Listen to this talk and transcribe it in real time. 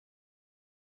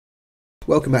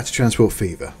Welcome back to Transport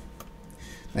Fever.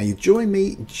 Now you join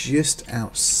me just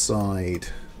outside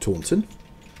Taunton,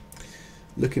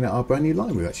 looking at our brand new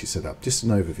line we've actually set up. Just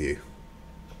an overview. You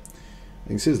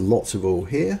can see there's lots of oil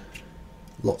here,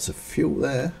 lots of fuel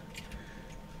there,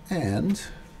 and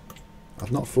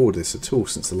I've not forwarded this at all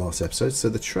since the last episode, so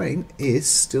the train is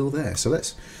still there. So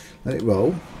let's let it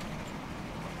roll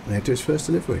and head to its first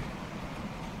delivery.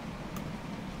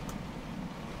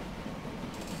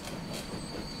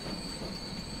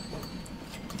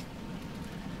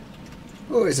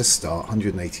 Oh, it's a start,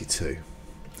 182.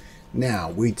 Now,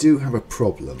 we do have a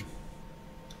problem.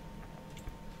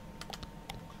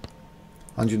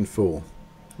 104.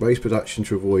 Raise production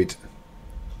to avoid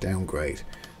downgrade.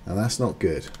 Now, that's not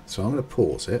good. So I'm going to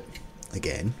pause it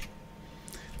again.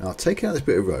 Now, I'll take out this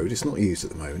bit of road. It's not used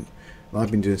at the moment. And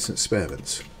I've been doing some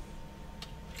experiments.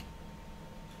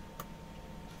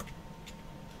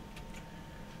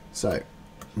 So,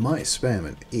 my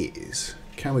experiment is,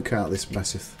 can we cut out this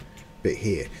massive bit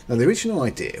here? Now the original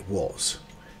idea was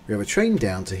we have a train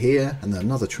down to here and then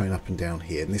another train up and down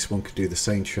here, and this one could do the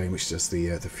same train which does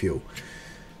the fuel.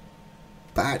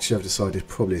 But actually I've decided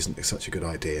probably isn't such a good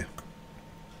idea.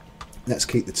 Let's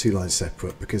keep the two lines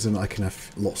separate, because then I can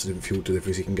have lots of different fuel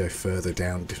deliveries. You can go further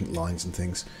down different lines and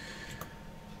things.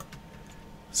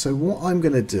 So what I'm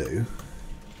going to do,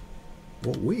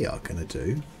 what we are going to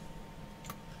do,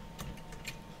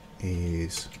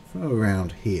 is from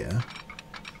around here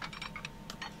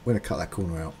we're going to cut that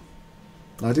corner out.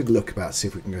 Now, I did look about to see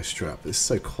if we can go straight up, but it's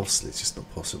so costly, it's just not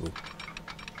possible.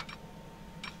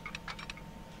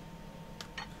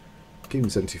 Give them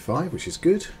 75, which is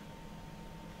good.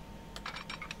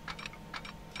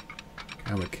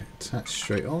 Camera can attach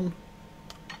straight on.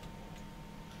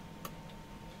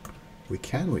 We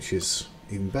can, which is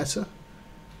even better.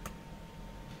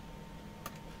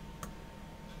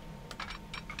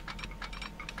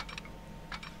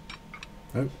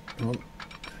 Oh, come on.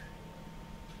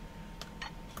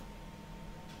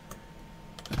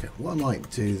 Okay, what I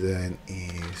might do then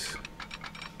is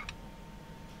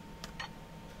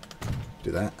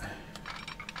do that.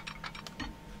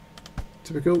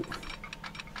 Typical.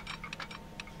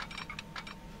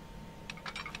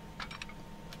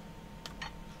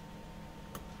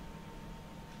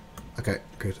 Okay,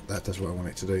 good. That does what I want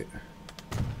it to do.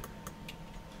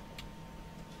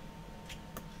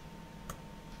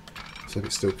 So if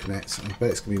it still connects, I bet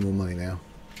it's going to be more money now.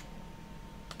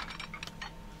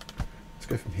 Let's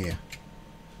go from here.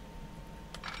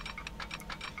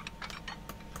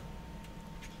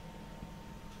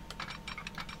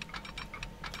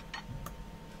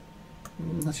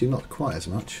 Actually not quite as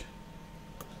much.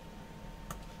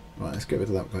 Right, let's get rid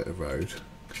of that bit of road,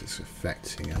 because it's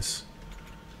affecting us.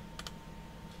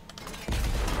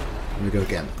 And we go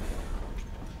again.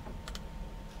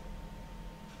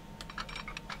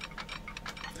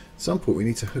 At some point we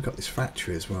need to hook up this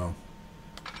factory as well.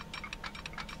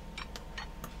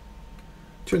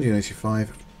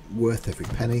 285, worth every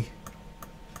penny.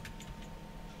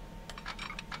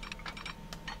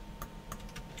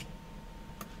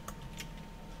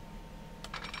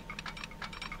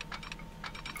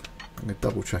 I'm going to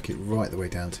double track it right the way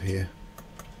down to here.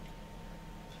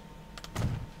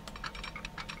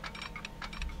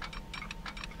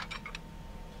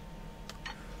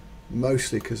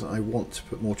 Mostly because I want to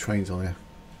put more trains on here.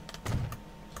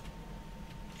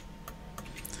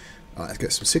 Alright, let's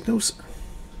get some signals.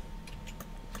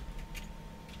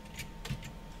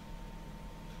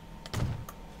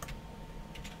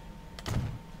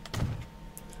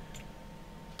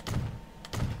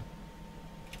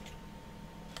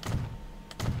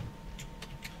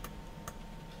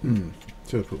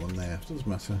 Should I put one there? It doesn't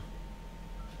matter.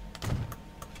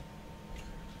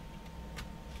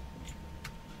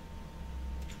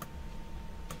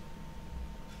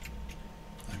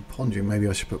 Pondering maybe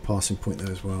I should put a passing point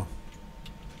there as well.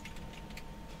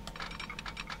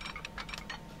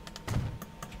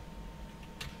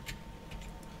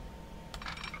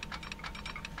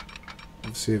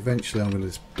 Obviously eventually I'm going to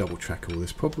just double track all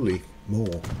this, probably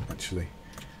more actually.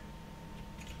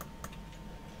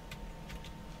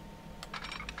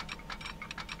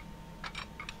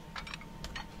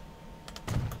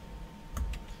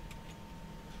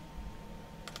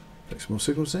 Put some more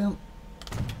signals down.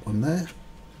 One there.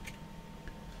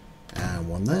 And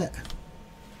one there.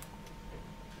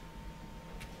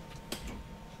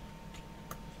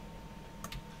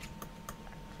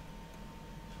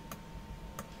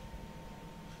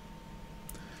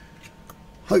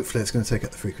 Hopefully it's going to take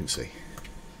up the frequency.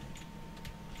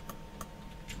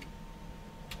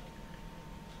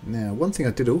 Now, one thing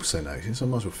I did also notice, I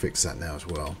might as well fix that now as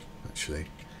well, actually.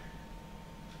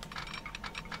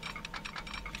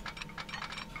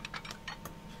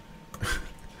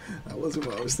 That wasn't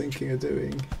what I was thinking of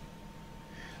doing.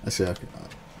 Actually, I'll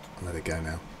let it go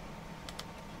now.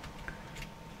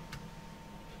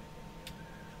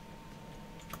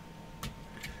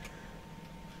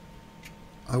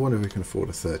 I wonder if we can afford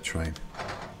a third train.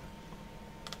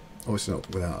 Obviously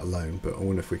not without a loan, but I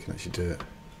wonder if we can actually do it.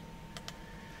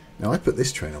 Now I put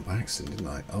this train on by accident, didn't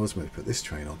I? I was meant to put this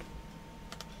train on.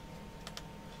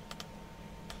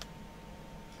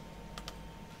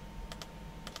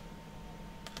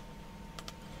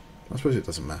 I suppose it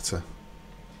doesn't matter.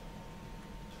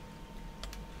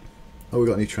 Oh, we've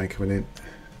got a new train coming in.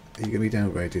 Are you going to be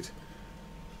downgraded?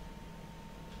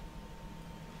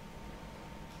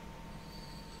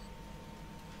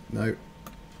 No.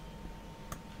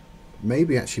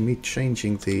 Maybe actually me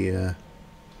changing the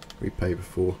repay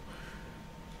before.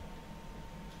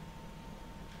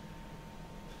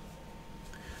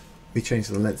 Me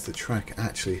changing the length of the track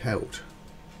actually helped.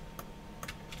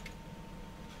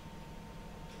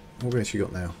 What have we actually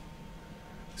got now?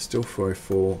 Still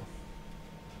 404.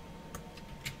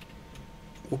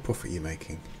 What profit are you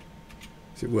making?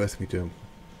 Is it worth me doing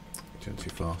too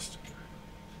fast?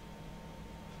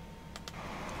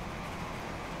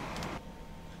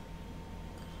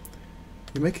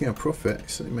 You're making a profit. You're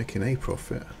certainly making a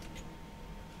profit.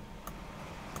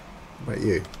 What about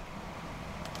you?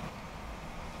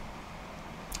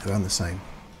 Around the same.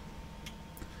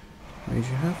 How many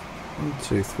do you have? 1,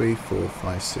 2, 3, 4,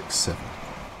 5, 6, 7.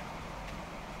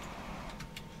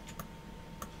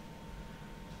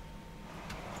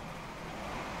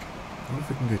 I wonder if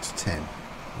we can go to 10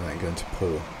 without going to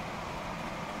poor.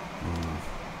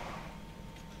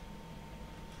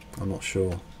 I'm not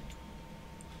sure.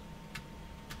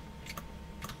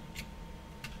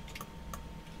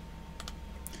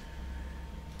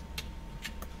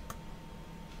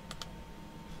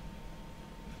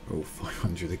 Oh,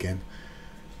 500 again.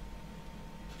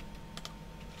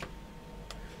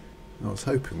 I was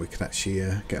hoping we could actually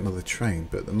get another train,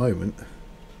 but at the moment,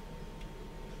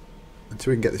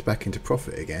 until we can get this back into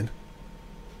profit again,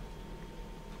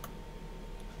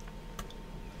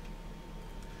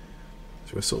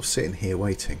 so we're sort of sitting here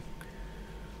waiting.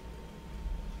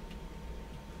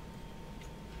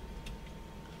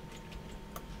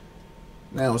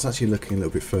 Now I was actually looking a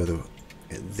little bit further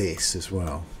at this as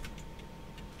well.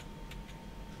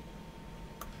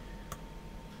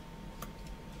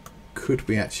 Could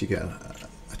we actually get a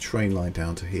train line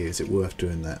down to here? Is it worth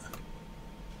doing that?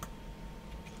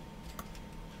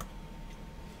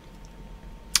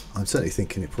 I'm certainly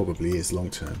thinking it probably is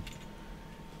long term.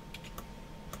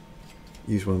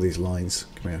 Use one of these lines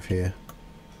coming out of here.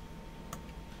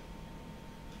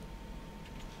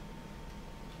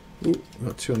 Ooh, we've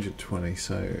got 220,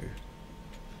 so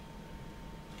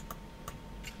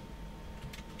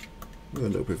with a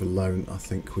little bit of a loan, I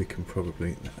think we can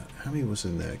probably. How many was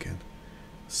in there again?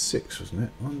 6, wasn't it?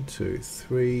 1, 2,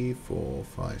 3, 4,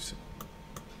 5, 6.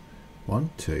 1,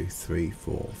 2, 3,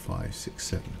 4, 5, 6,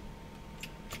 7.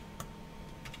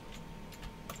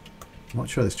 I might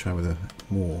try this train with a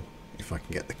more if I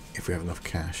can get if we have enough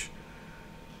cash.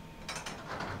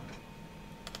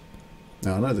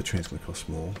 Now I know the train's going to cost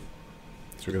more,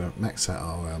 so we're going to max out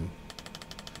our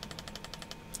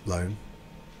loan.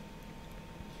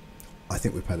 I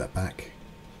think we pay that back.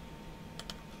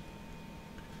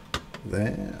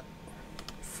 There,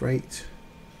 freight.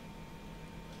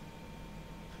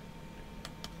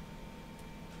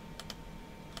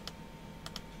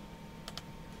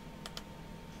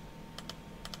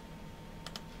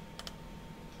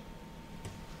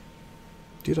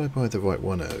 Did I buy the right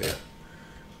one earlier?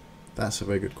 That's a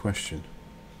very good question.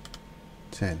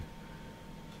 10.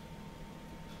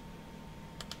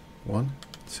 1,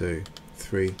 2,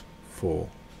 3, 4.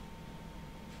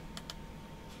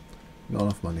 Not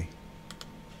enough money.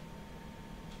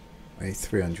 I need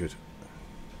 300.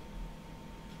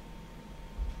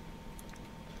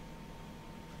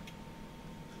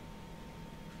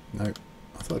 No,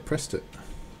 I thought I pressed it.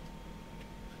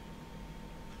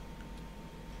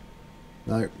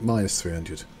 No, minus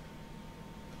 300.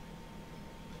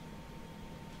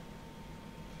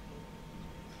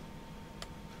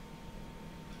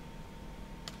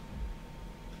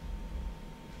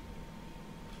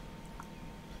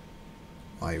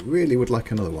 I really would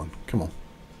like another one. Come on.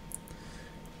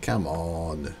 Come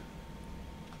on.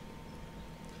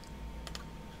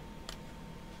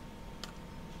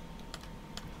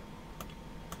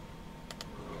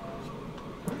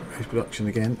 Here's production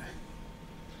again.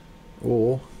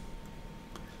 Or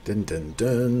dun dun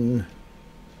dun.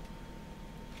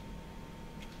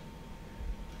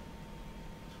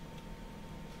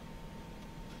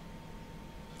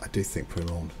 I do think put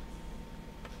them on.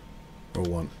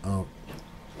 control 1. Oh.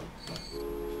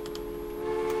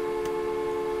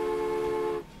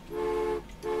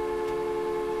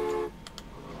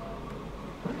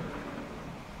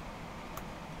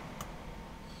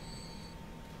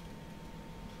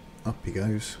 Up he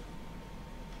goes.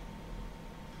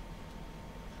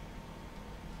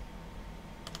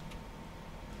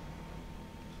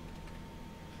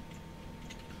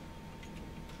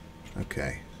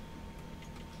 Okay.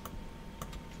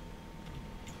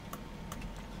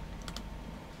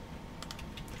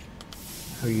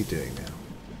 How are you doing now?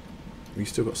 Have you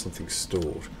still got something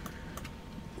stored?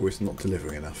 Or is it not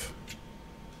delivering enough?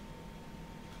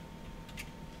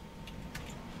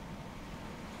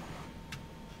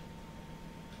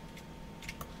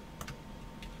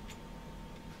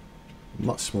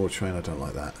 Much smaller train, I don't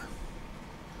like that.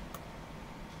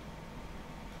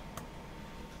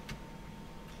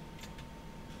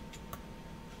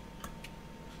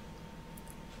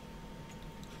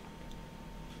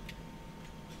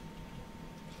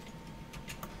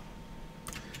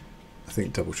 I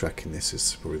think double tracking this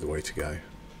is probably the way to go.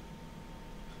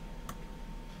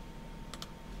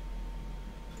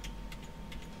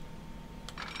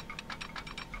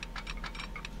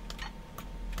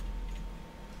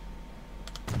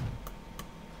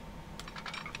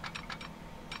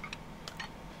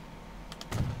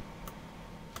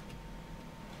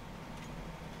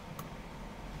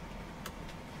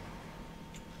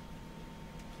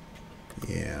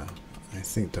 Yeah, I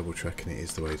think double tracking it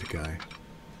is the way to go.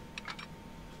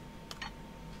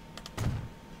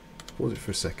 Pause it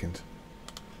for a second.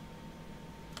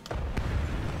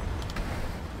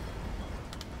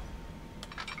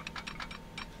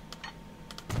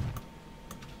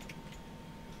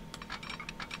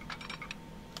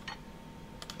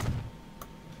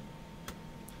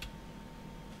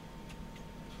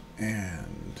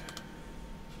 And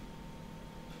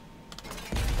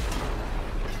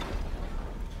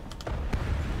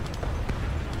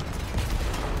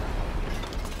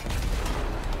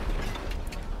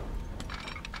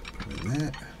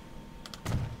that.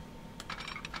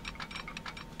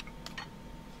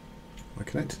 I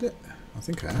connected it? I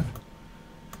think I have.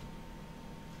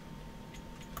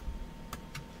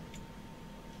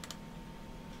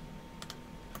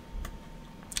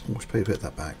 Let's put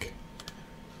that back.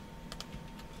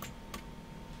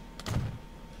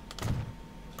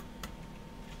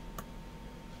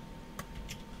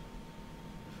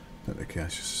 Okay, I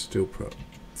should still put.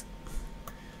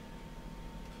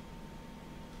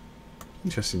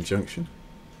 Interesting junction.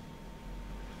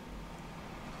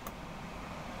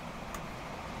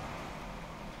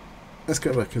 Let's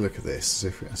go back and look at this, see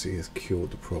if it actually has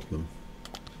cured the problem.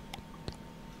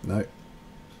 No.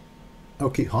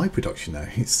 I'll keep high production now.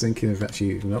 It's thinking of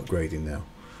actually even upgrading now.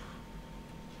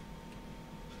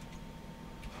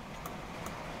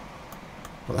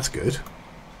 Well, that's good.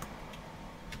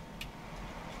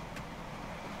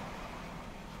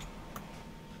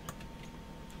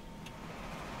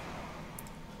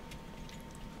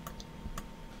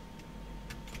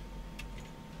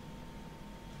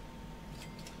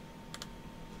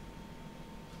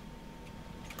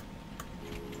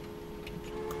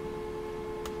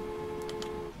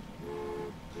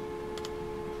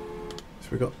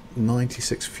 We've got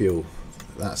 96 fuel.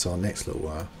 That's our next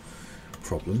little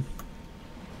problem.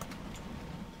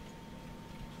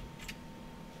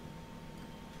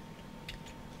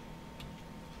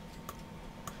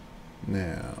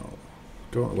 Now,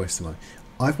 don't want to waste the money.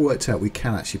 I've worked out we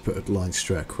can actually put a line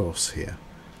straight across here.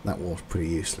 That was pretty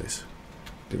useless.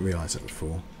 Didn't realise that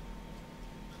before.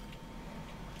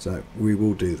 So we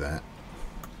will do that.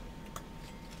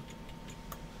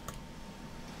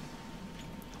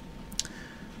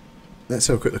 Let's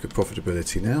have a quick look at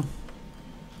profitability now.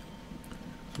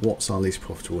 What's our least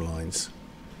profitable lines?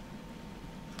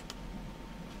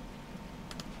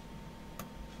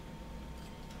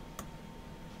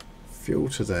 Fuel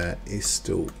to there is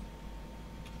still,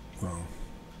 well,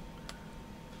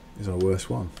 is our worst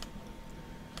one.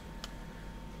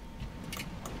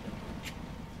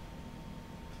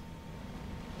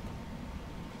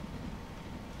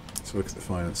 So look at the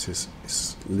finances.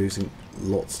 It's losing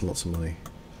lots and lots of money.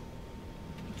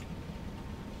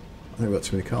 I think we've got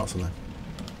too many carts on there.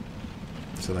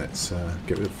 So let's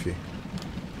get rid of a few.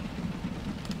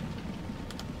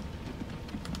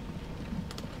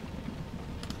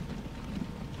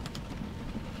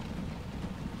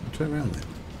 Turn around then.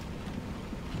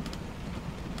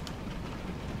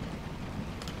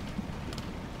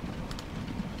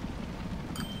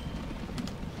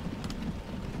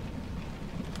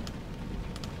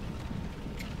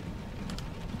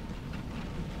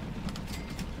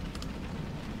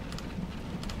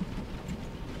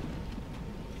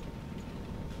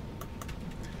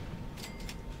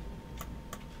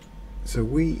 So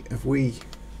have we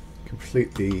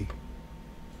completely...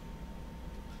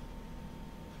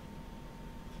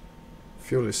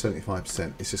 Fuel is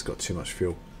 75%. It's just got too much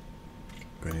fuel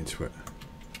going into it.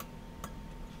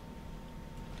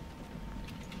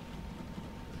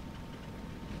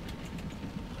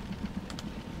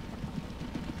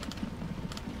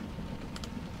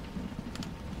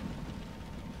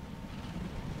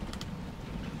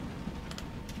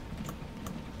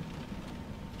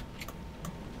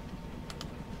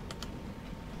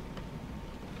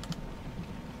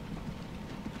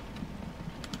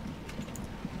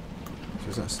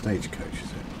 Is that stagecoach,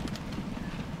 is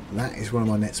it? That is one of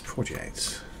my next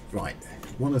projects. Right,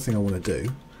 one other thing I want to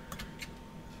do,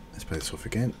 let's play this off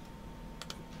again.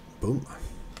 Boom.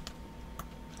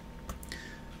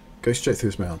 Go straight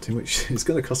through this mountain, which is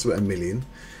going to cost about $1 million.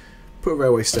 Put a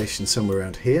railway station somewhere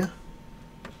around here.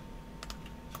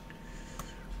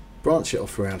 Branch it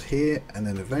off around here, and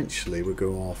then eventually we'll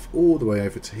go off all the way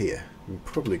over to here. We'll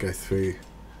probably go through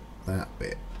that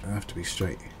bit. It'll have to be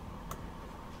straight.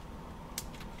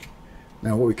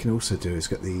 Now what we can also do is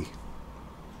get the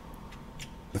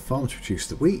farm to produce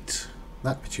the wheat.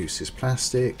 That produces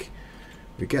plastic.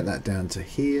 We get that down to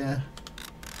here.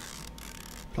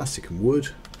 Plastic and wood.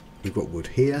 We've got wood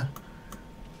here.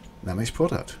 That makes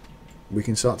product. We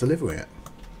can start delivering it.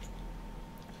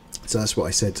 So that's what I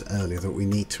said earlier, that we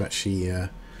need to actually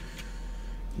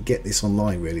get this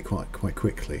online really quite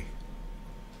quickly.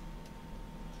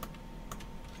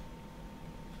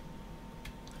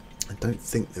 I don't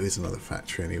think there is another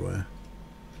factory anywhere.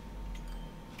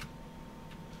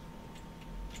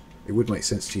 It would make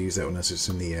sense to use that one as it's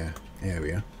in the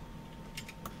area.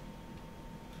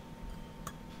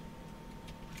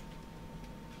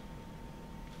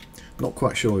 Not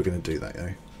quite sure we're going to do that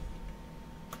though.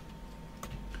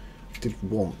 I did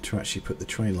want to actually put the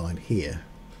train line here,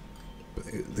 but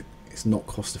it's not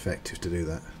cost effective to do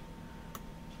that.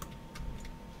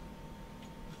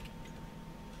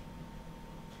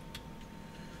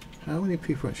 How many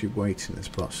people actually wait in this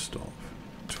bus stop?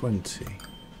 20.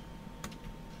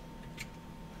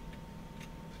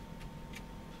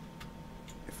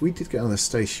 If we did get on the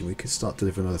station, we could start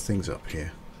delivering other things up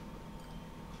here.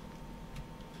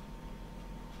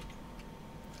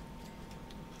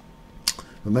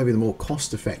 But maybe the more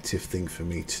cost-effective thing for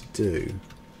me to do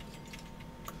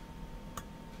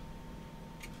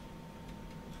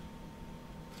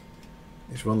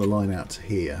is run the line out to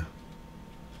here.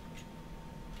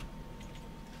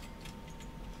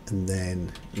 And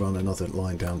then run another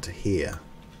line down to here.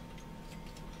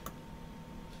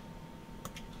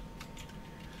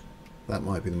 That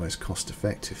might be the most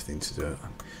cost-effective thing to do.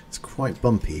 It's quite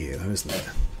bumpy here though, isn't it?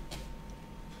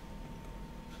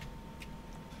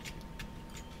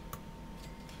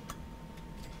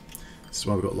 This is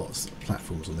why we've got lots of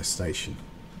platforms on this station.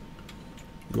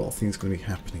 A lot of things going to be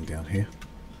happening down here.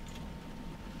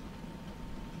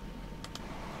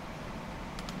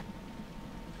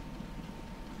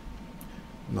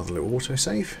 Another little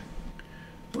autosave.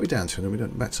 What are we down to? And then we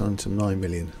don't back on to 9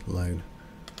 million loan.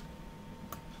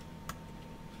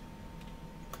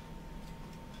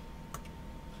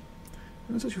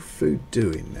 How's your food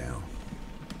doing now?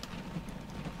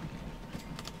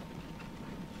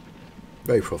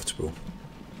 Very profitable.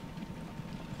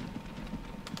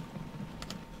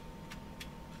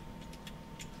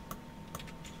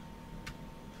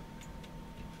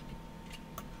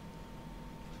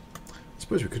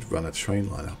 I suppose we could run a train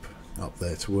line up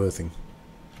there to Worthing.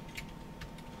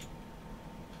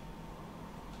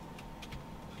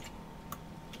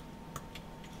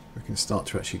 We can start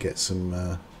to actually get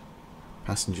some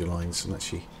passenger lines and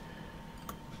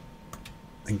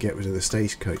get rid of the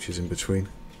stagecoaches in between.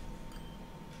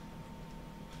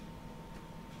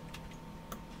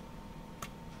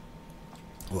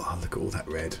 Wow, look at all that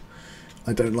red.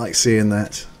 I don't like seeing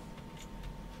that.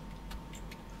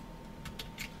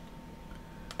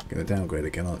 Going to downgrade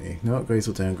again, aren't you? No upgrades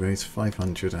or downgrades.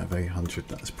 500 out of 800.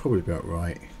 That's probably about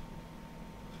right.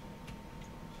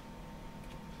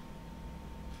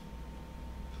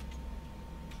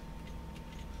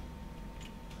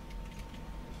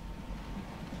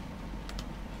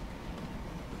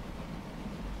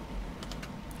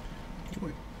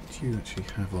 What do you actually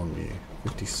have on you?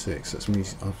 56. That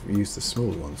means I've used the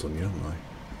smaller ones on you, haven't I?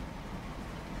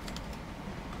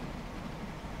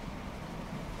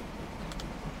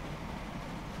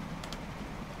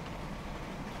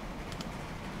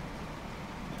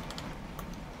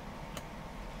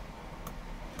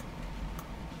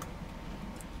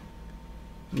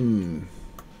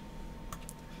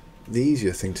 The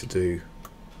easier thing to do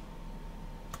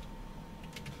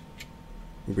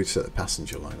would be to set the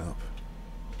passenger line up.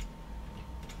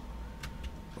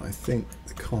 I think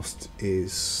the cost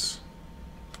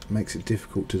makes it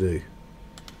difficult to do.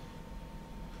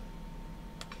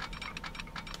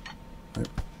 Nope.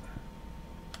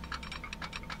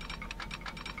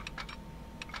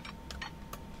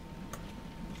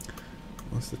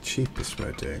 What's the cheapest way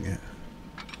of doing it?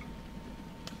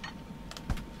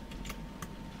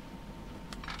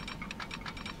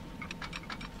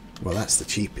 Well, that's the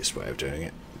cheapest way of doing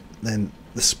it. Then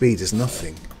the speed is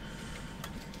nothing.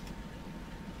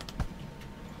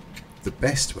 The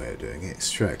best way of doing it is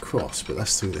straight across, but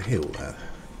that's through the hill there.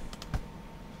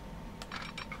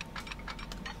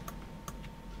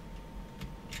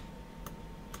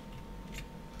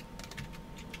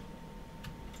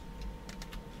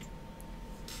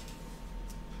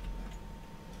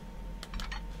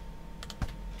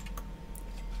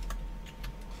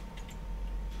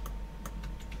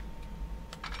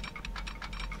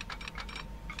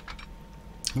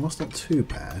 Well, that's not too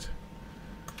bad.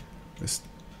 It's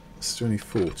only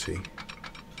 40.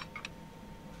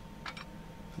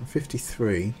 And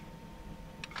 53.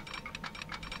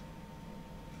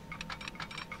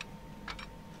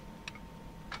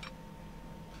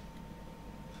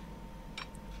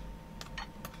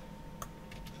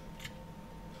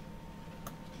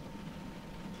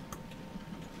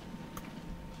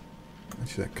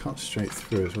 Actually, that cuts straight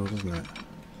through as well, doesn't it?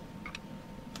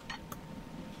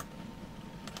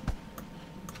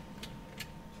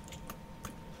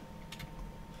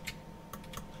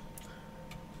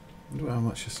 I wonder how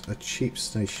much a cheap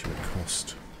station would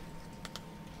cost.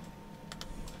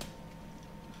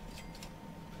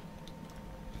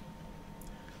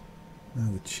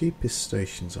 Now the cheapest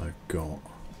stations I've got are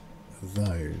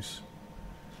those.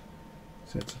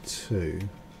 Set to 2.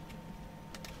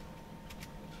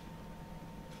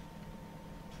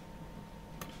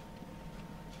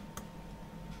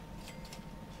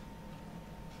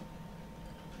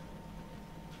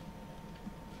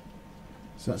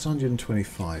 So that's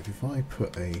 125. If I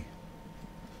put a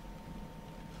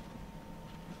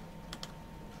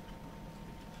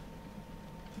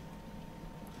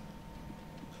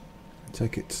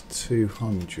take it to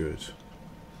 200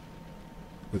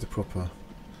 with a proper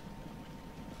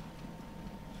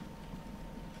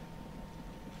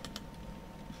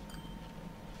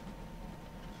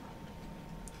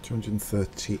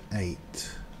 $238.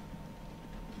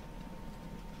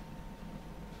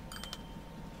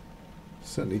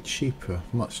 Certainly cheaper,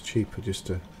 much cheaper just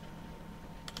to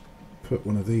put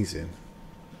one of these in.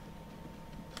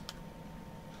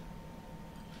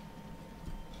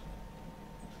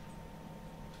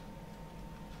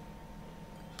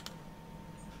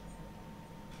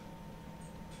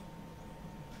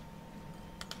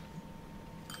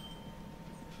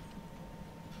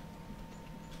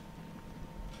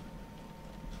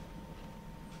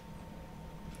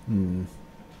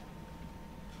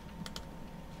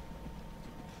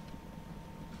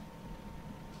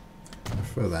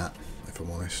 For that, if I'm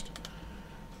honest.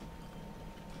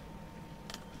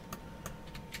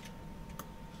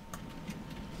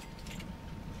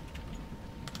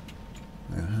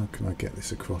 Now, how can I get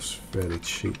this across fairly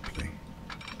cheaply?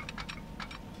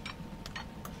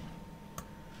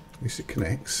 At least it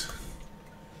connects.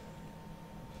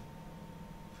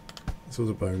 That's all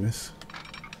a bonus.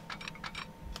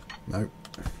 Nope.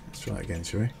 Let's try it again,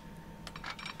 shall we?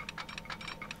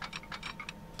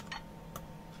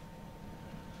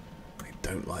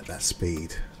 Don't like that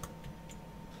speed,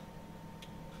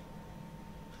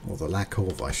 or the lack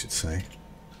of, I should say.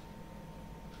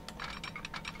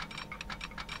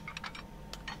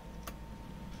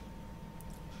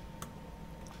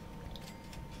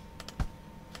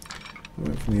 I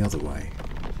went from the other way.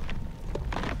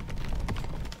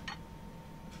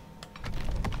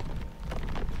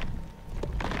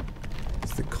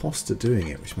 It's the cost of doing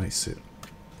it which makes it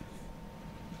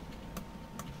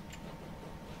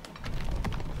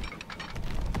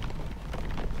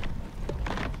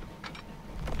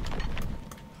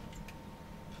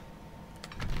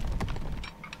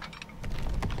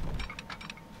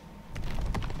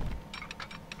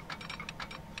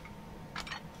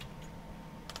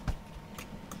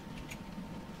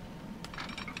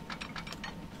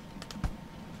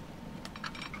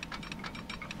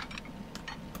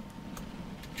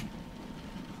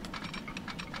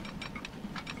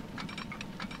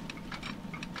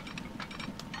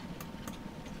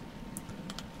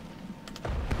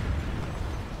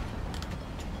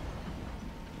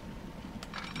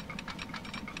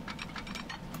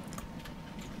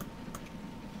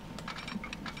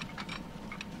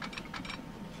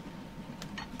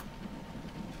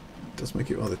does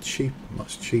make it rather cheap,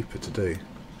 much cheaper to do.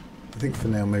 I think for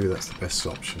now maybe that's the best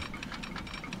option.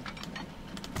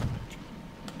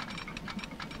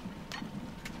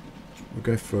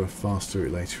 We'll go for a faster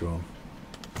route later on.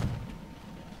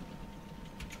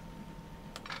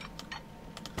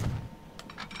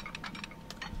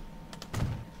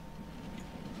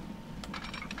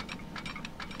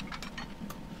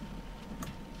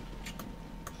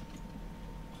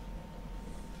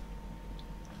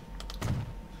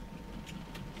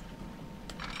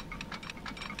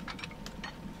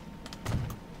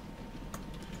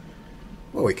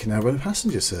 Well, we can now run a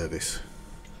passenger service.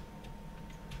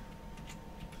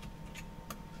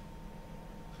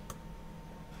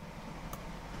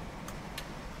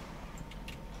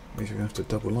 Means we're going to have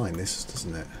to double line this,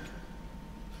 doesn't it?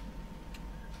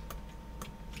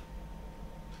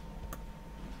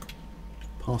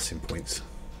 Passing points.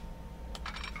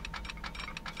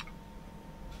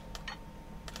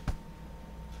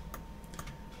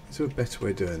 Is there a better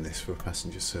way of doing this for a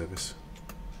passenger service?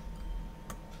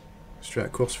 Straight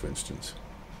across, for instance.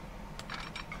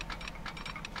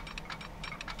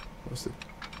 What's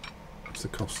the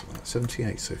cost of that?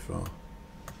 78 so far.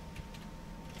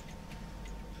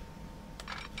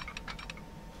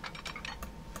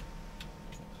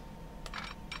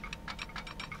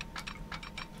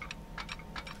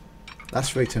 That's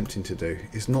very tempting to do.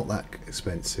 It's not that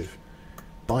expensive.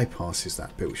 Bypasses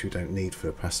that bit which we don't need for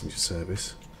a passenger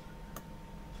service.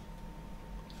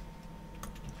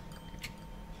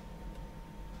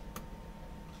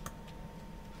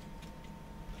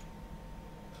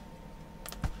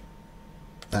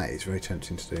 That is very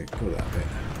tempting to do. Go with that bit.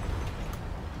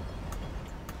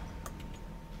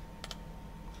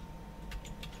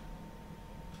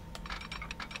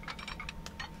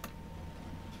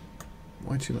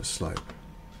 Why too much slope?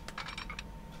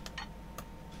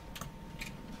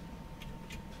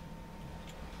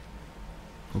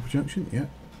 Upper junction, yeah.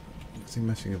 Nothing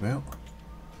messing about.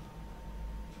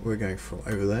 We're going from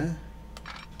over there.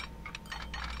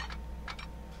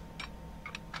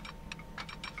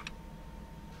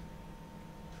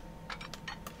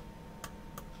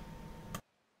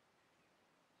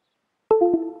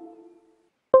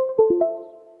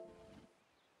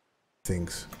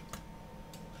 Things.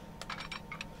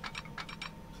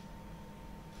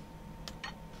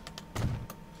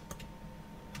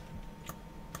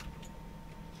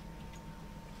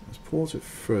 Let's pause it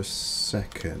for a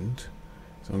second.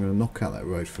 So I'm going to knock out that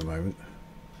road for a moment,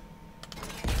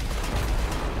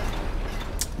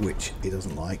 which it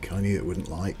doesn't like. I knew it wouldn't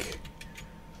like.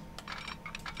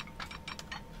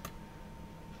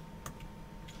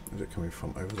 Where's it coming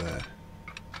from? Over there.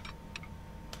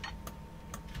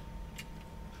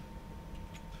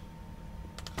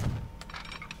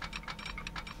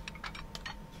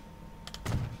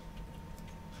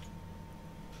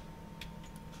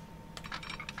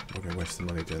 I'm going to waste the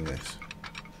money doing this.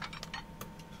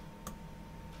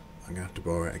 I'm going to have to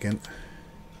borrow it again.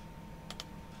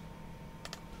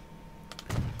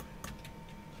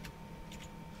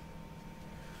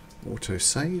 Auto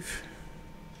save.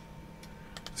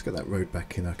 Let's get that road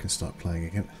back in. I can start playing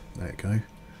again. There it go.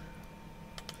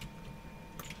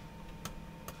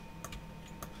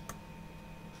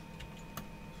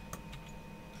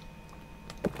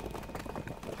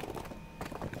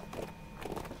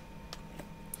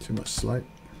 Too much slope.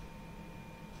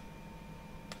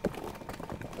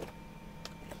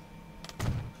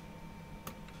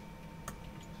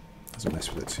 Doesn't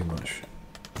mess with it too much.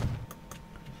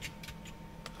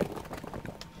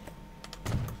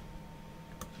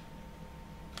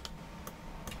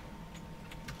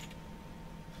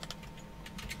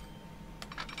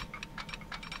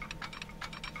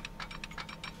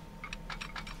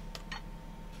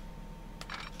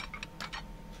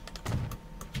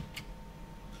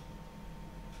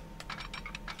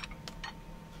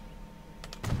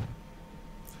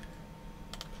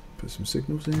 Put some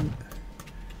signals in.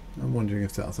 I'm wondering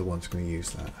if that other one's going to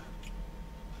use that.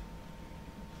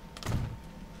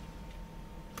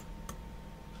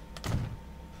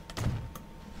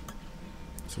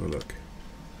 Let's have a look.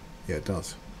 Yeah, it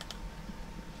does.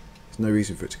 There's no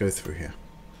reason for it to go through here.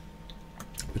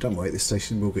 But don't worry, this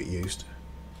station will get used.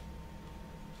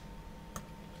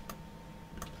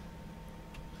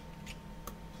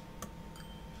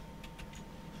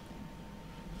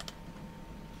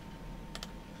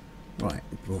 Right,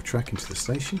 more track into the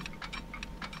station.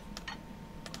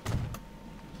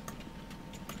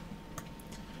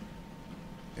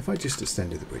 If I just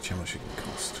extended the bridge, how much it can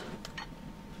cost?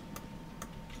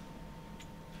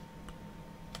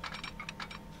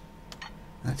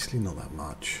 Actually, not that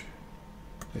much.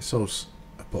 It solves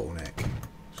a bottleneck.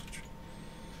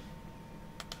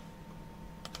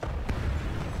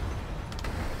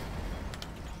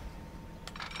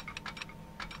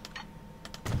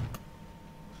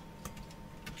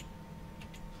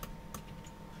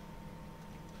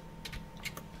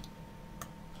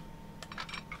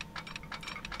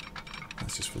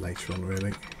 for later on,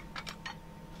 really.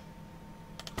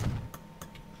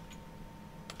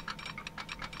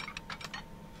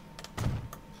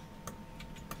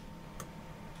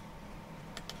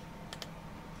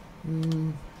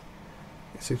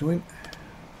 Get signal in.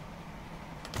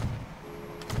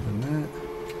 And that.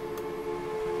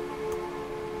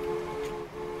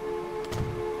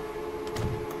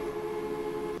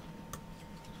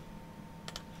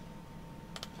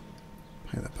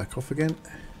 Pay that back off again.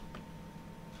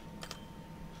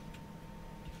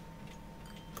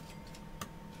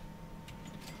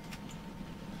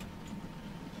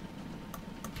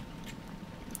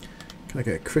 Can I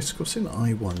get a crisscrossing?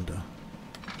 I wonder.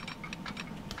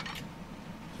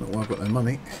 Not why I've got no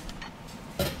money.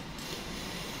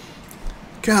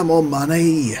 Come on,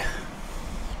 money!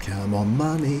 Come on,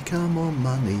 money, come on,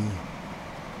 money.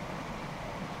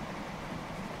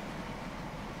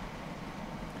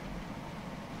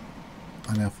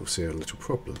 I now foresee a little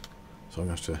problem, so I'm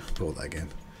going to have to board that again.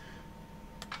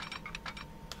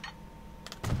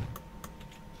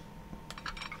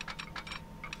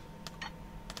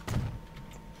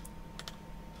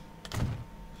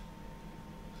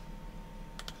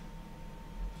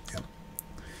 Yep.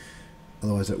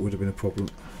 Otherwise that would have been a problem.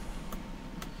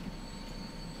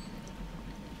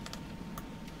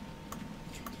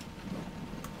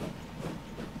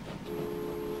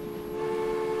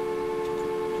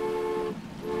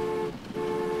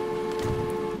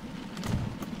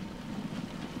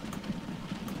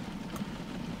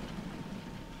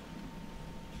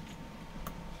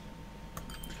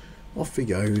 Off he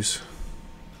goes.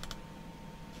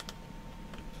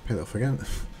 Pay that off again.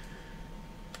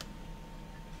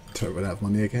 Don't run out of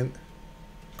money again.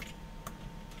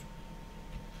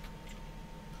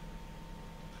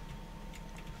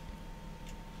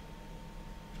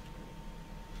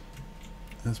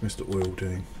 How's Mr. Oil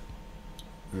doing?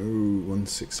 Oh,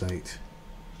 168.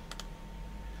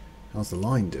 How's the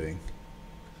line doing?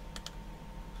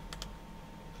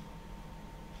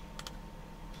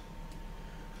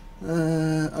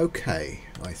 Okay,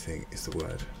 I think is the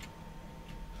word.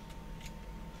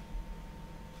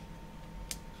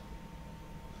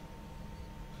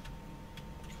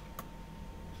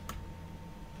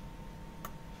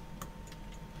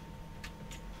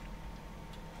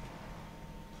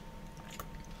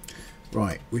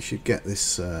 Right, we should get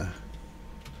this. Actually,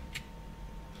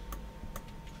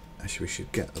 we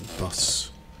should get the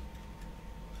bus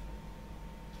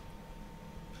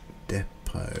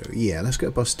depot. Yeah, let's get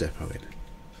a bus depot in.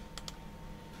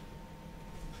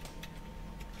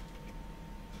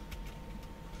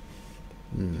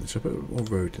 So I put more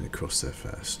road in across there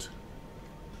first.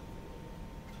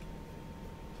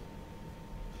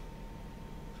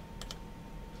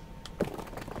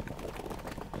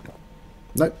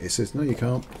 Nope, it says no, you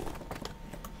can't.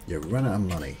 You run out of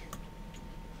money.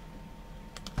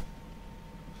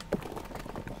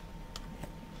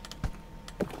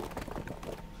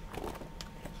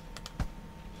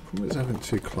 Problem is having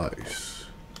too close.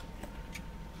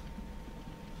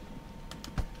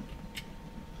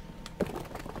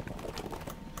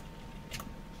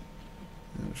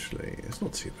 Actually, it's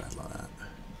not too bad like that.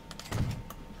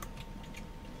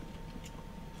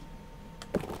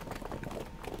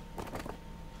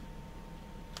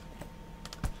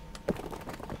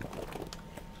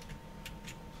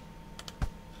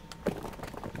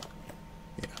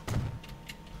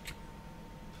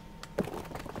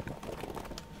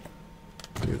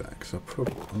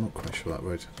 I'm not quite sure that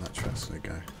road, that track's going to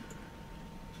go.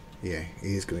 Yeah,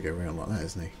 he is going to go around like that,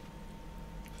 isn't he?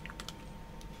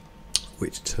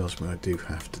 Which tells me I do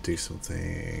have to do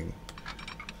something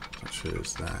such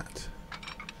as that.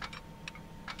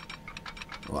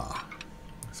 Wow,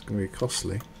 that's going to be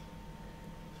costly.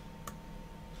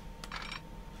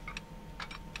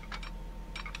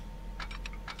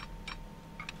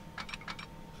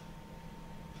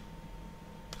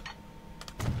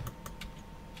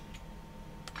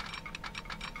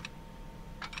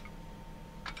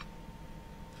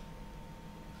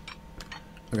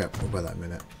 Okay, we'll bear that a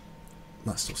minute.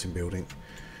 That stops him building.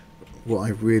 What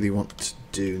I really want to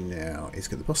do now is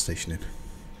get the bus station in.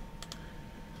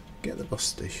 Get the bus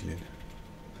station in.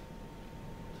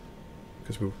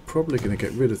 Because we're probably going to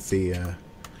get rid of the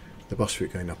bus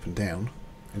route going up and down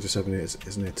and just having it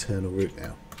as an eternal route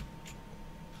now.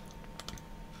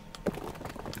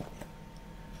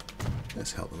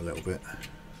 Let's help them a little bit.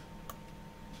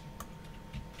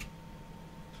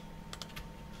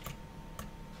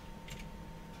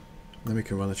 Then we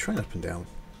can run a train up and down.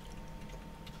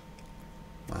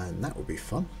 And that will be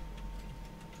fun.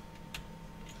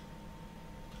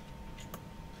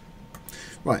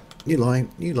 Right, new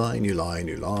line, new line, new line,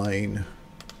 new line.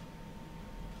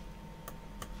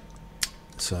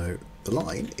 So the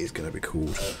line is going to be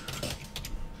called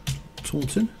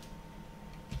Taunton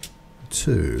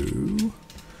to,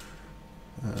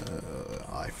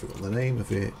 I forgot the name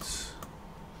of it,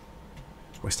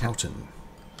 West Houghton.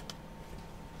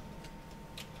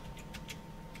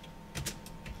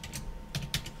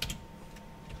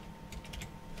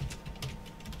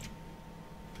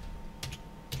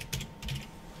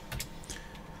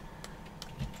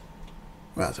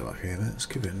 Right, so okay, let's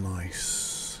give it a nice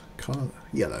colour,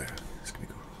 yellow. It's going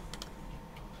to be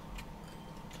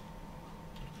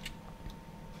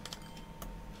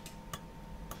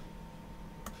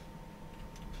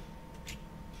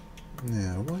cool.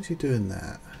 Now, why is he doing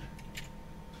that?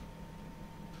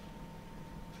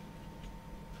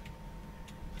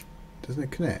 Doesn't it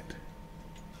connect?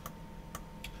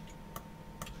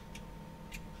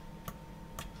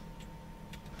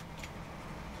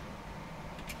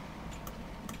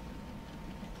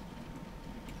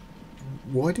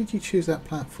 Why did you choose that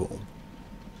platform?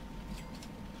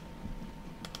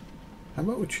 How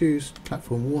about we choose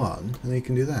platform 1 and then you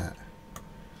can do that?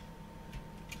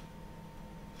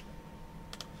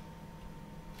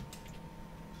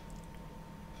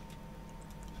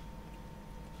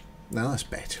 Now that's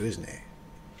better, isn't it?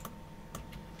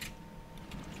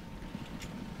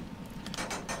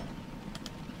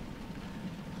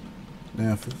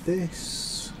 Now for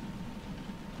this,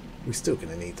 we're still going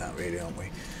to need that really, aren't we?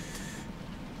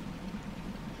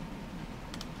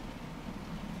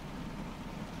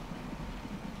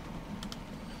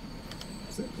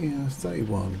 Yeah,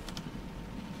 31.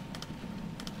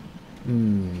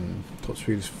 Top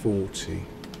speed is 40.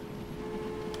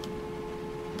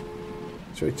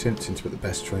 It's very tempting to put the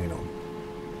best train on.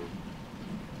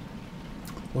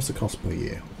 What's the cost per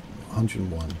year?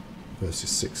 101 versus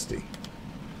 60.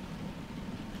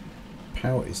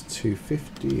 Power is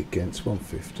 250 against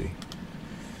 150.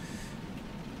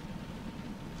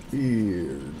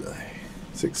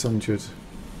 600.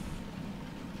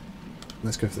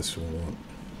 Let's go for this one.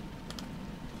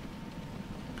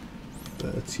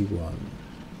 31.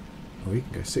 Oh, you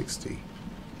can go 60.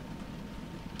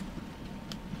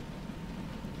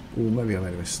 Oh, maybe I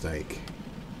made a mistake.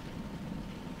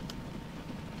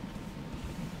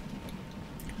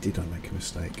 Did I make a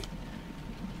mistake?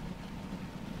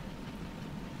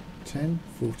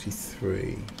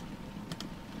 10:43.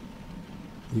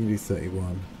 You can do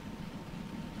 31.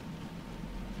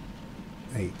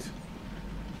 8.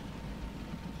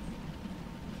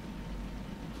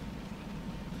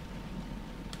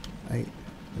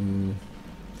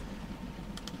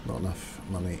 Not enough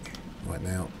money right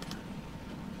now.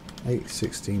 8,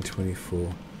 16,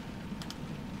 24.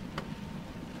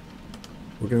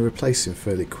 We're going to replace him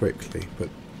fairly quickly, but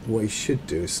what he should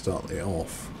do is start it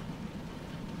off.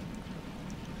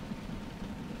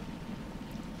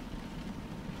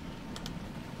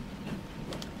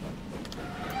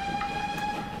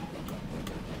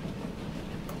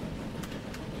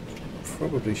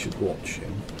 Probably should watch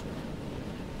him.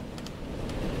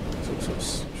 What sort of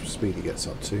speed he gets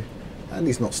up to, and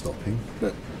he's not stopping.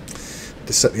 But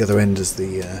to set the other end as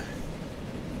the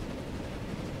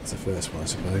first one, I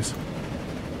suppose.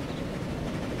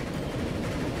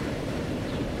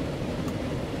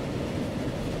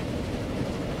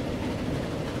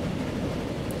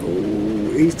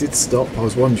 Oh, he did stop. I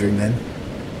was wondering then.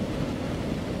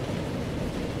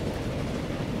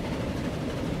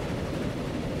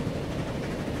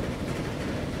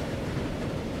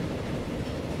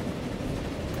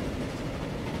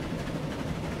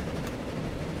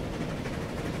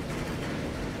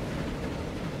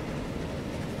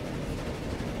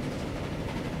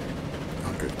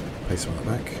 Place on the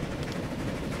back.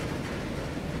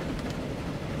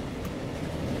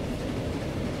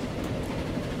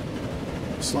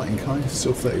 Slight incline,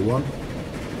 still 31.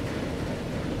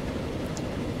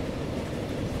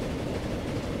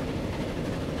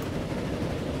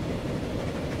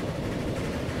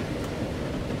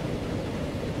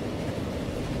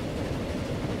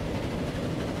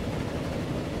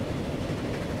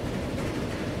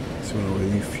 So all the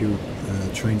new fuel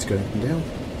trains going up and down.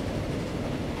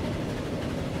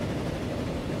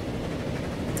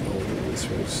 This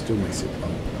road still makes it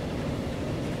bump.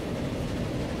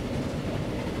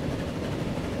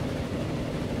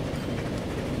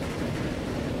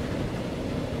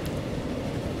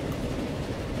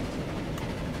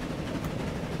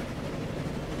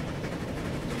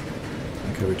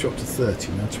 Okay, we dropped to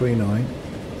 30 now. 29,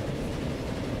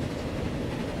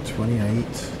 28,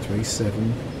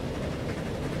 27.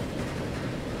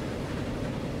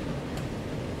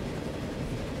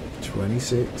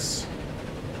 26.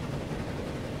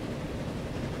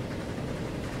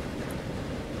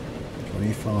 27.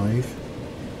 25,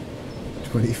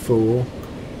 24.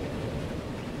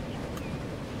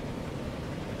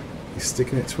 He's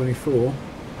sticking at 24.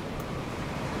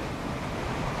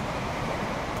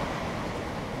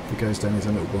 He goes down his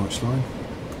own little branch line.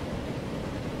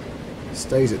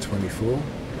 Stays at 24,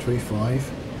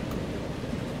 25.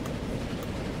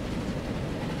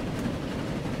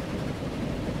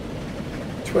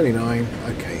 $29.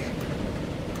 Okay.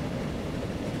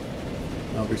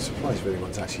 I'll be surprised if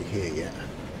anyone's actually here yet.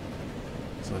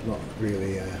 So I've not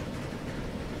really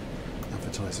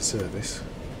advertised the service.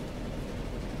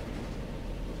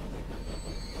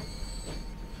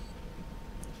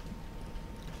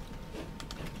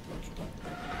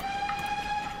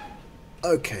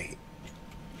 Okay.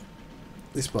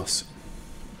 This bus.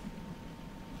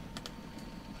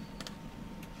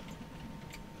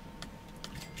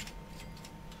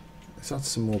 Let's add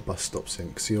some more bus stops in,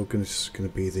 because you're going to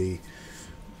be the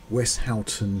West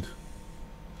Houghton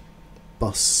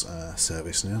bus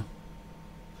service now.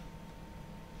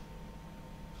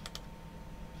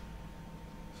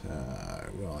 So,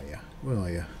 where are you? Where are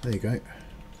you? There you go.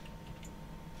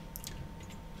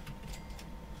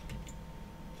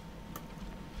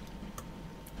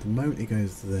 The moment he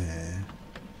goes there,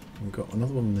 we've got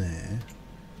another one there.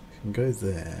 You can go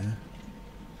there.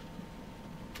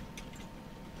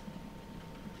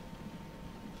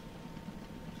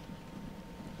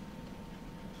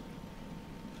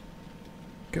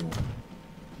 Come on.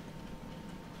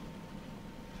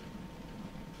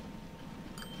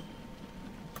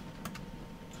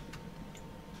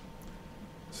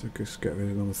 So just get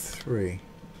rid of number 3.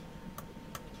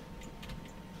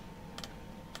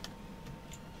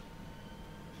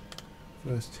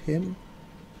 First him,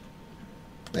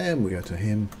 then we go to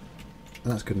him,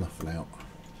 and that's good enough for now.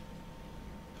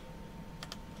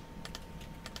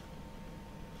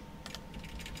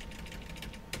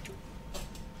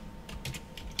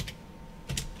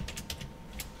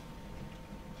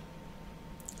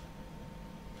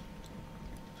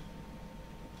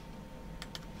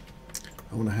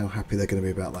 I wonder how happy they're going to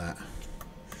be about that.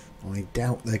 I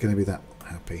doubt they're going to be that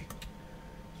happy.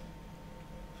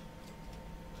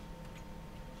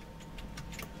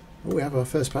 Oh, we have our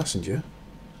first passenger.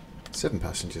 7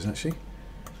 passengers, actually.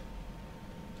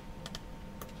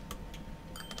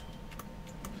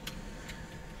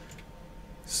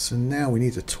 So now we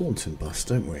need a Taunton bus,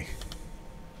 don't we?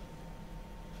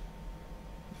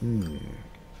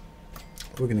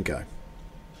 We're going to go.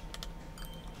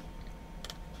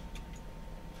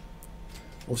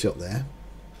 What's up there?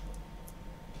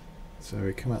 So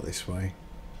we come out this way.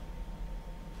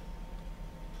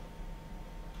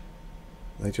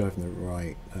 They drive on the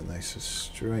right, don't they? So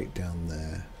straight down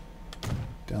there.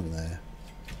 Down there.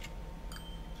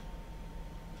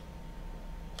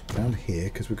 Down here,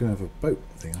 because we're going to have a boat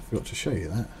thing. I forgot to show you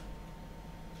that.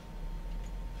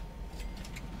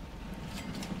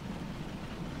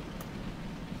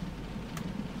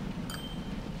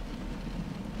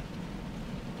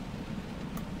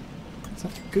 Is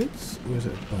that goods? Or is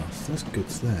it a bus? There's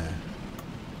goods there.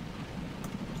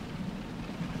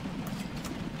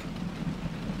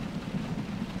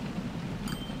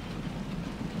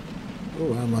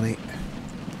 Oh, our money.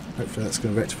 Hopefully that's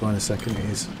going to rectify in a second. It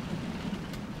is.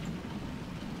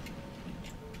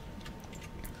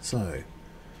 So,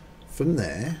 from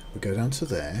there, we go down to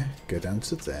there, go down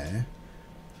to there,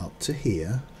 up to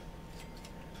here,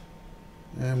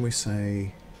 and we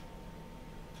say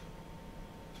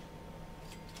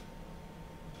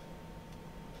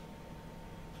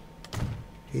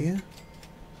here.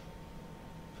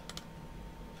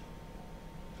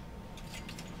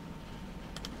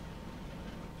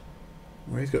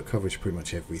 Well, he's got coverage pretty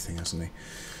much everything, hasn't he?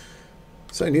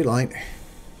 So, new line.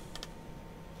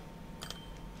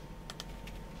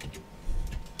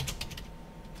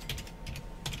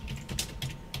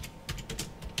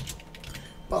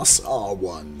 Bus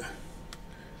R1.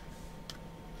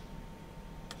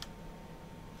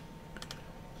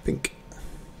 Pink.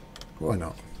 Why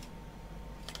not?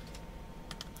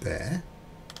 There.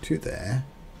 To there.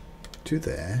 To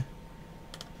there.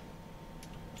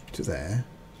 To there.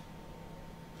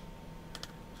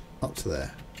 Up to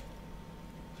there.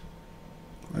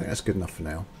 I think that's good enough for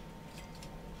now.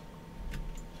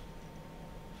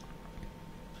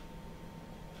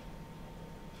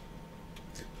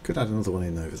 Could add another one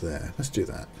in over there. Let's do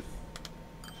that.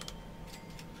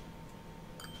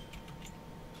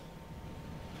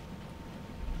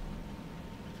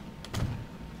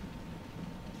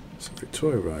 So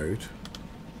Victoria Road.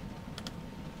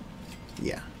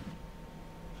 Yeah.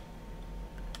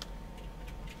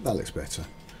 That looks better.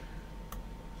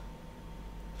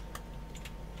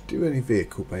 Do any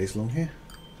vehicle bays along here?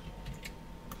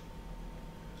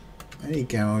 Any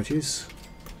garages?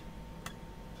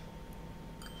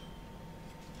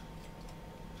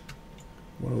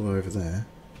 One all over there.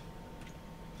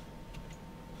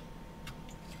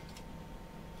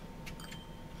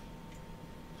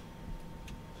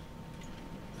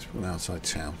 Let's put one outside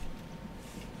town.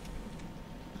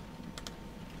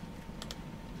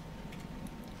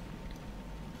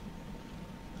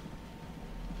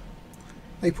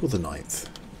 April the 9th.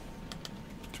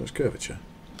 Too much curvature.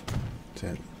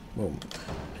 10. Well,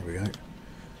 here we go.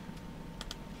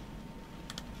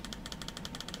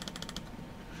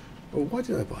 Oh, why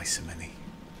did I buy so many?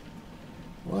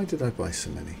 Why did I buy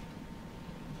so many?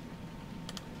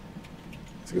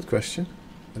 It's a good question.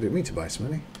 I didn't mean to buy so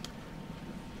many.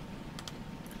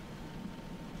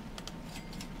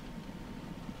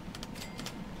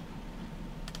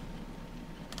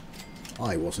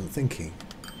 I wasn't thinking.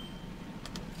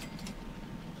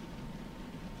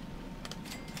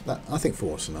 That, I think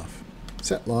 4 is enough.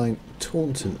 Set line,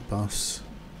 Taunton bus.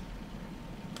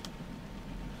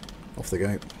 Off they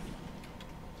go.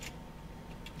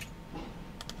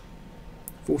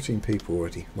 14 people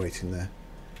already waiting there.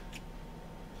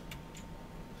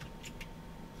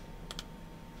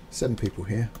 7 people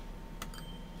here.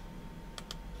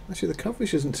 Actually, the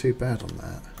coverage isn't too bad on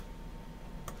that.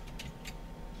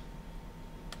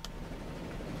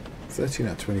 13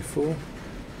 out of 24.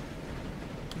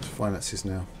 What's finances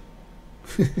now?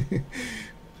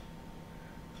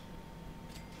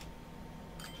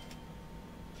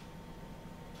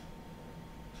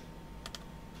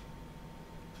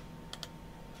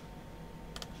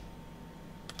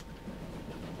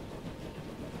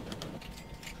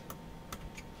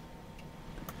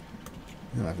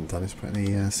 What I haven't done is put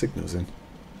any signals in.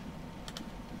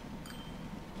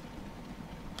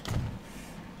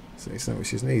 So it's not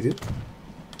which is needed.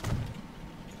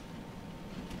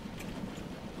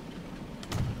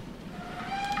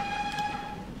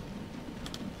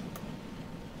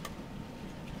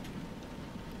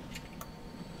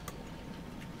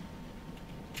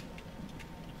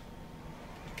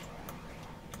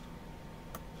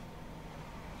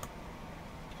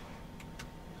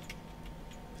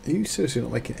 Are you seriously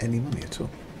not making any money at all?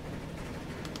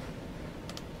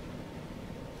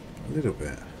 A little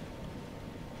bit.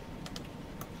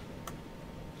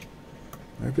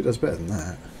 I hope it does better than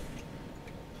that.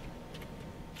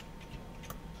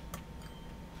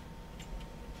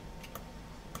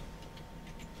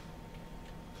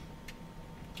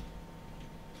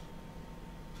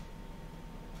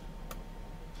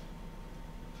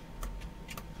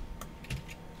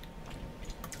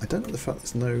 I don't like the fact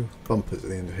there's no bumpers at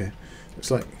the end of here. Looks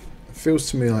like, it feels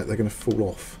to me like they're going to fall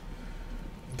off.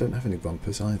 I don't have any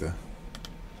bumpers either.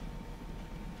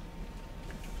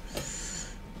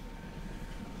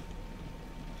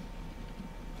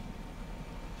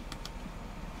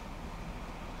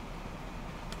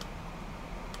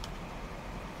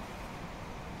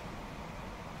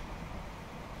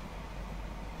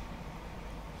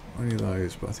 Only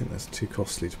those, but I think that's too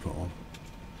costly to put on.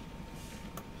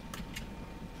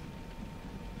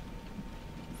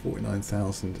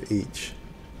 49,000 each.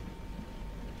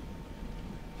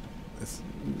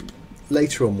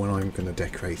 Later on, when I'm going to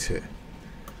decorate it,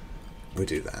 we'll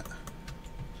do that.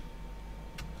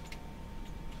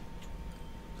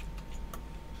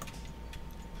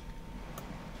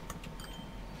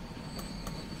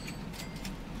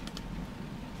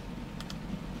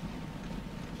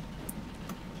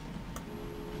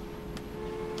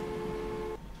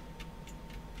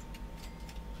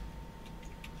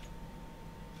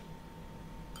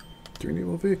 Do we need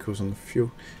more vehicles on the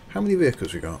fuel? How many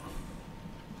vehicles we got?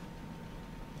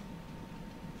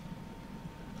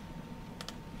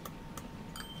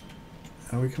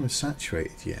 Are we becoming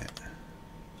saturated yet?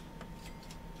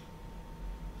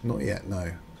 Not yet,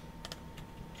 no.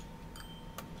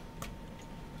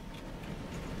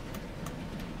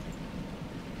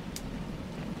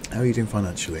 How are you doing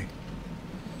financially?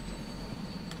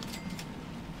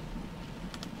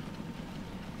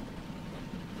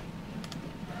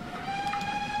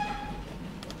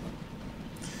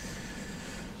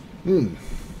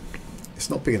 It's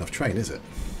not big enough train, is it?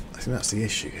 I think that's the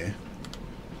issue here.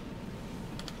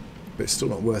 But it's still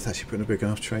not worth actually putting a big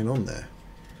enough train on there.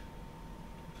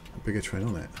 A bigger train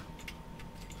on it.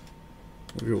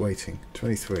 What are we waiting?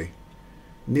 23.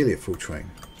 Nearly a full train.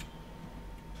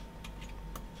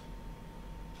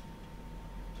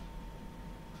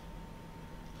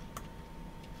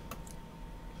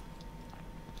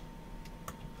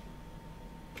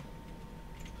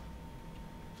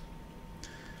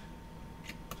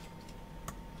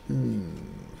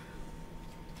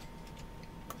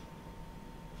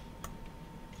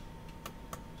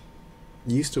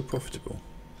 Are you still profitable?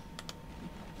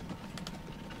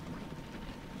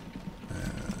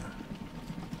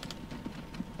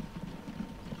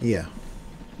 Yeah.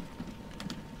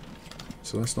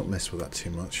 So let's not mess with that too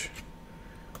much.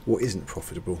 What isn't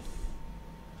profitable?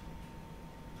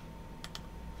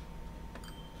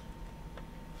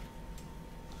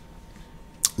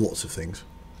 Lots of things.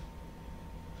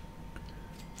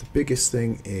 The biggest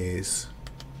thing is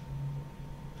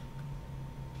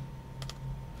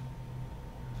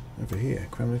over here.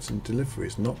 Cramlington delivery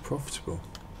is not profitable.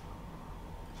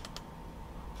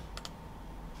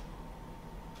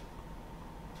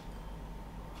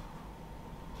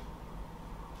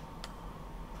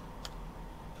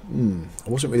 I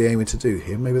wasn't really aiming to do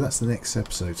here. Maybe that's the next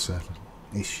episode's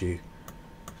issue.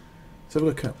 Let's have a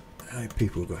look at how many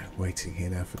people are waiting here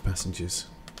now for passengers.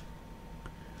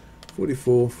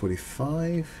 44,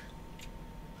 45.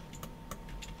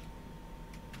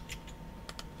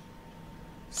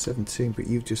 17, but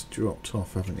you've just dropped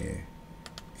off, haven't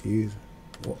you?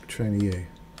 What train are you?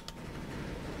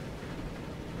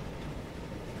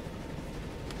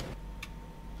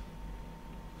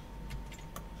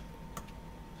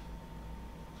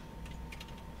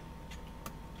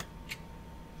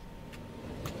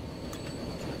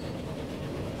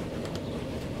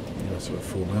 That's what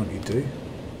full mount you do.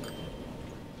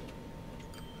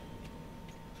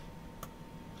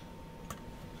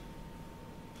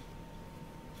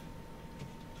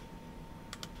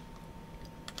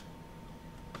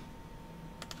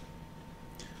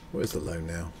 What is the low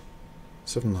now?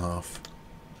 7.5.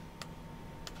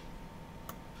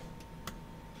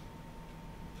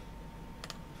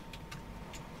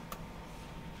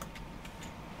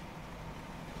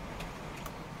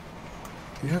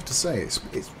 You have to say it's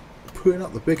putting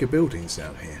up the bigger buildings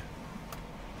down here.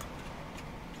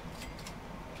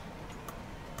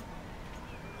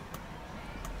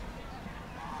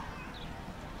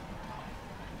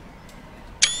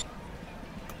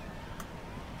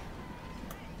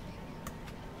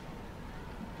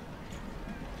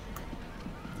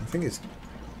 I think it's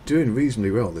doing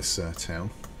reasonably well, this town.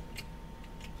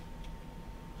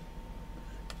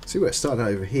 See where it started out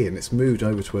over here and it's moved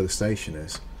over to where the station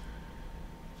is.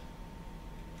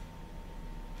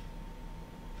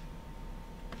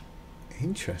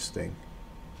 Interesting.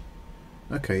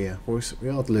 Okay, yeah, well, we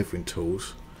are delivering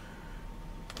tools.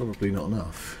 Probably not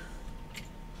enough.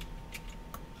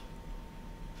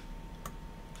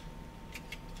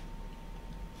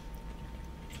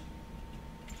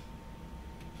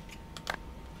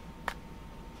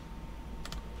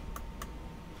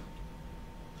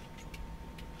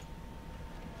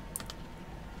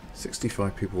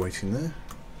 $65 people waiting there.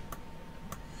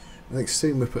 I think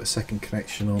soon we'll put a second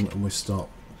connection on and we'll start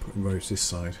putting roads this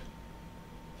side.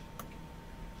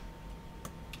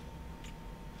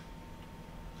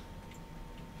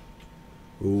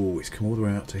 Ooh, it's come all the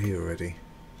way out to here already.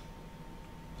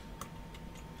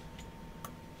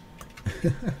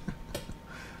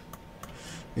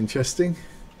 Interesting.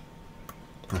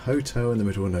 A hotel in the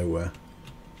middle of nowhere.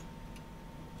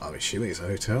 I'm assuming it's a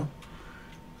hotel.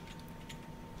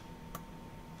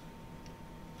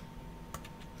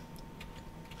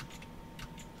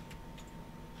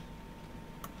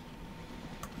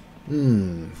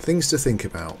 Things to think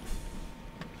about.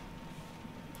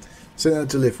 So our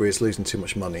delivery is losing too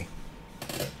much money.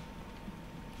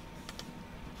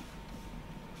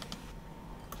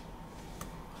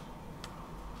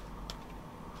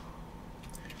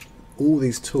 All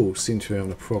these tools seem to be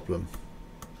having a problem.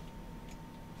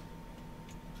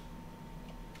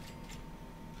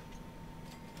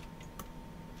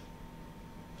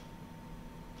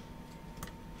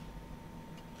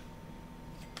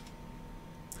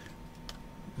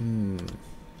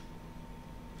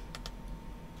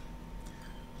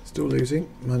 Still losing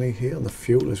money here on the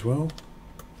fuel as well.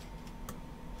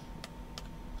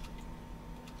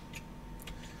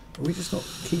 Are we just not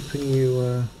keeping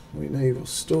you, we know you've got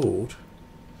stalled.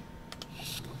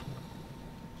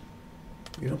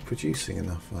 You're not producing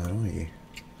enough though, are you?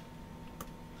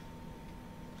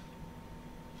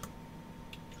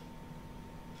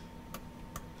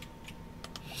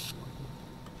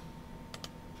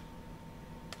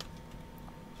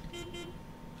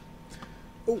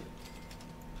 Oh!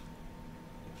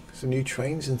 Some new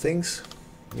trains and things,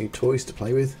 new toys to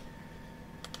play with.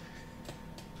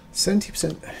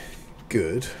 70%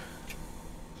 good.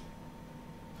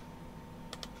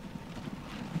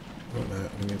 Oh no,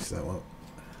 I'm into that one.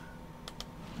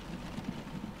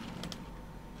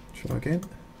 Try again.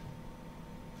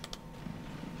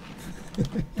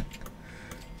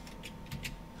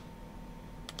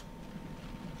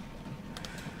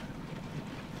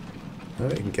 Oh,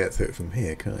 you can get through it from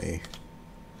here, can't you?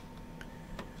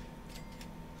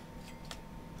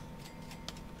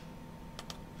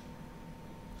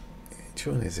 Which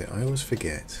one is it? I always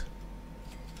forget.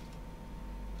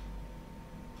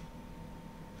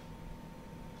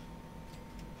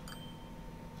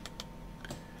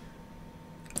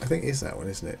 I think it is that one,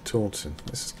 isn't it? Taunton.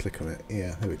 Let's just click on it.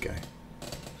 Yeah, there we go.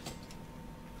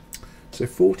 So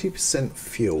 40%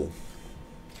 fuel.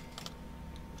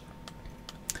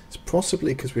 It's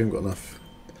possibly because we haven't got enough.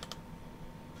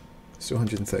 Still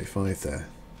 135 there.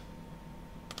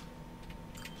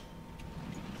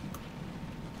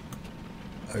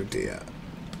 Oh dear.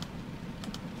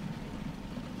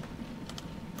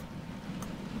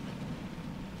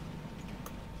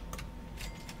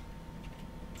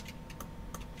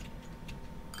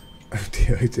 Oh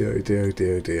dear, oh dear, oh dear, oh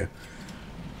dear, oh dear.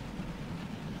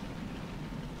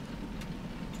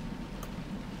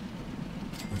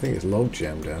 I think it's log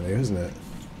jam down here, isn't it?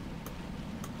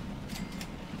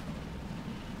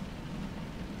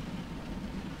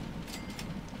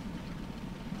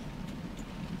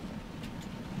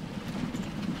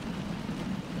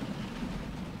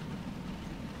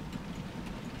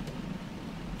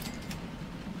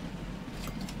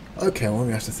 Okay, well, I'm going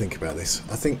to have to think about this.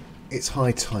 I think it's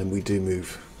high time we do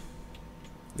move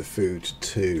the food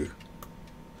to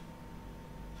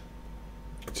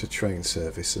train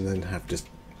service and then have just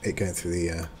it going through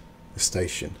the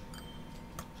station.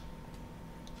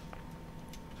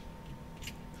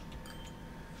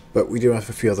 But we do have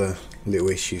a few other little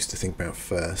issues to think about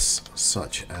first,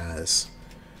 such as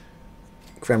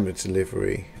Kremlin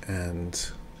delivery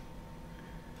and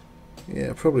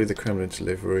yeah, probably the Kremlin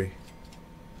delivery.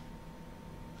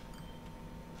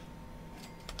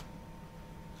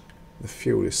 The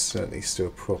fuel is certainly still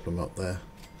a problem up there.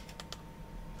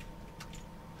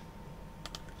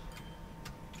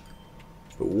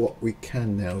 But what we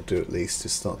can now do at least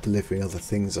is start delivering other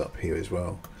things up here as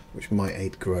well, which might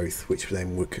aid growth, which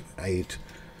then would aid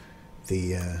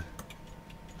the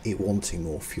it wanting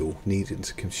more fuel, needing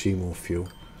to consume more fuel.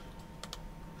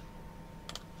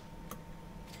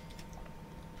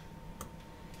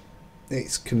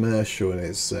 Its commercial and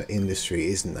its industry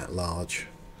isn't that large.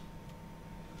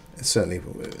 It's certainly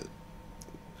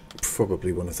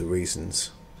probably one of the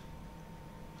reasons.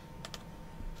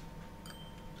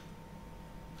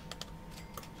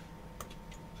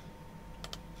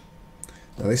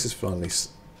 Now this is finally,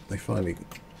 they finally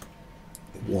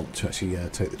want to actually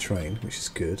take the train, which is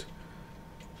good.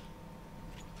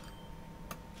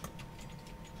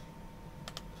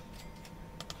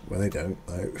 Well, they don't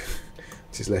though,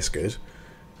 which is less good.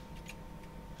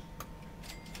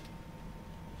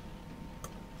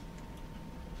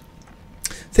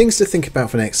 Things to think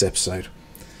about for next episode.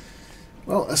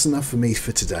 Well, that's enough for me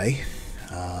for today.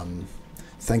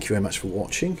 Thank you very much for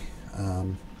watching.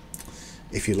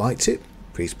 If you liked it,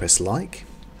 please press like.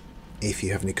 If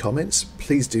you have any comments,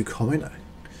 please do comment.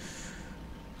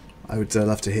 I would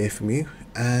love to hear from you.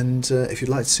 And if you'd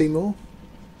like to see more,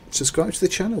 subscribe to the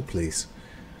channel, please.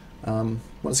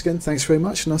 Once again, thanks very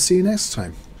much, and I'll see you next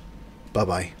time.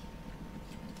 Bye-bye.